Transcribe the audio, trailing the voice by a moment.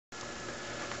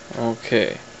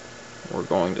Okay, we're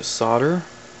going to solder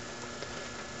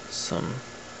some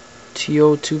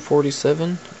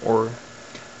TO247 or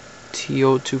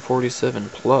TO247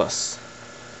 plus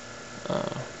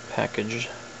package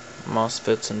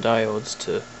MOSFETs and diodes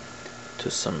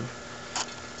to some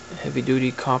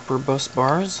heavy-duty copper bus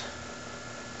bars.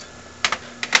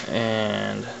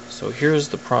 And so here's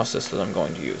the process that I'm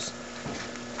going to use.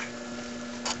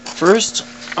 First,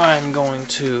 I'm going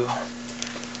to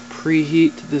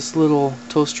preheat this little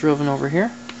toaster oven over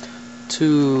here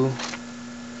to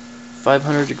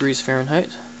 500 degrees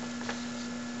Fahrenheit.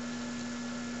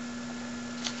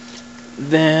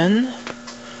 Then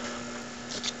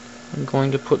I'm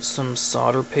going to put some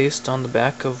solder paste on the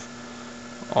back of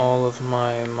all of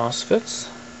my MOSFETs.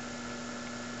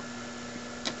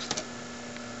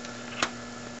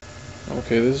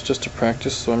 Okay, this is just a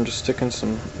practice, so I'm just sticking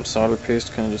some solder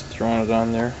paste, kind of just throwing it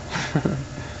on there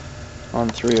on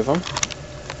 3 of them.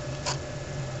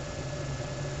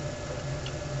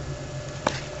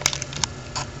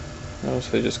 Notice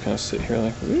they just kind of sit here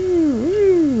like, woo,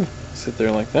 woo, sit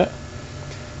there like that.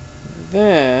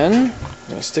 Then I'm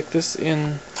going to stick this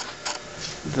in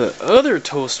the other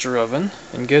toaster oven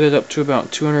and get it up to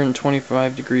about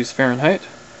 225 degrees Fahrenheit.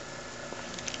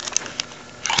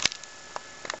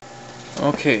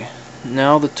 Okay,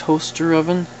 now the toaster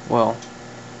oven, well,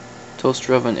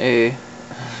 toaster oven A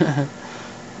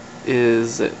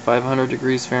is at 500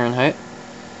 degrees Fahrenheit.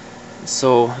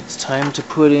 So it's time to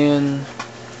put in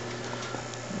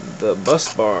the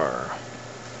bus bar,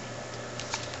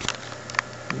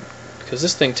 because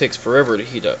this thing takes forever to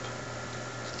heat up.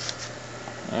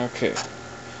 Okay,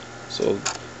 so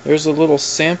there's a little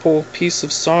sample piece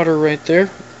of solder right there,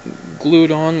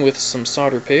 glued on with some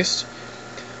solder paste,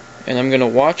 and I'm going to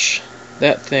watch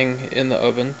that thing in the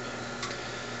oven,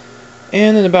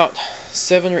 and in about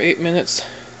 7 or 8 minutes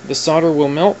the solder will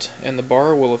melt and the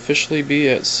bar will officially be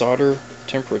at solder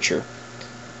temperature.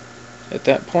 At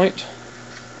that point,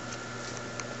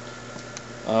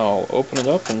 I'll open it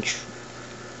up and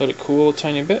let it cool a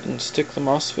tiny bit and stick the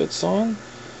MOSFETs on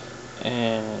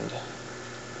and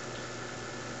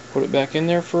put it back in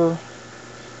there for a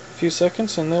few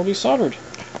seconds and they'll be soldered.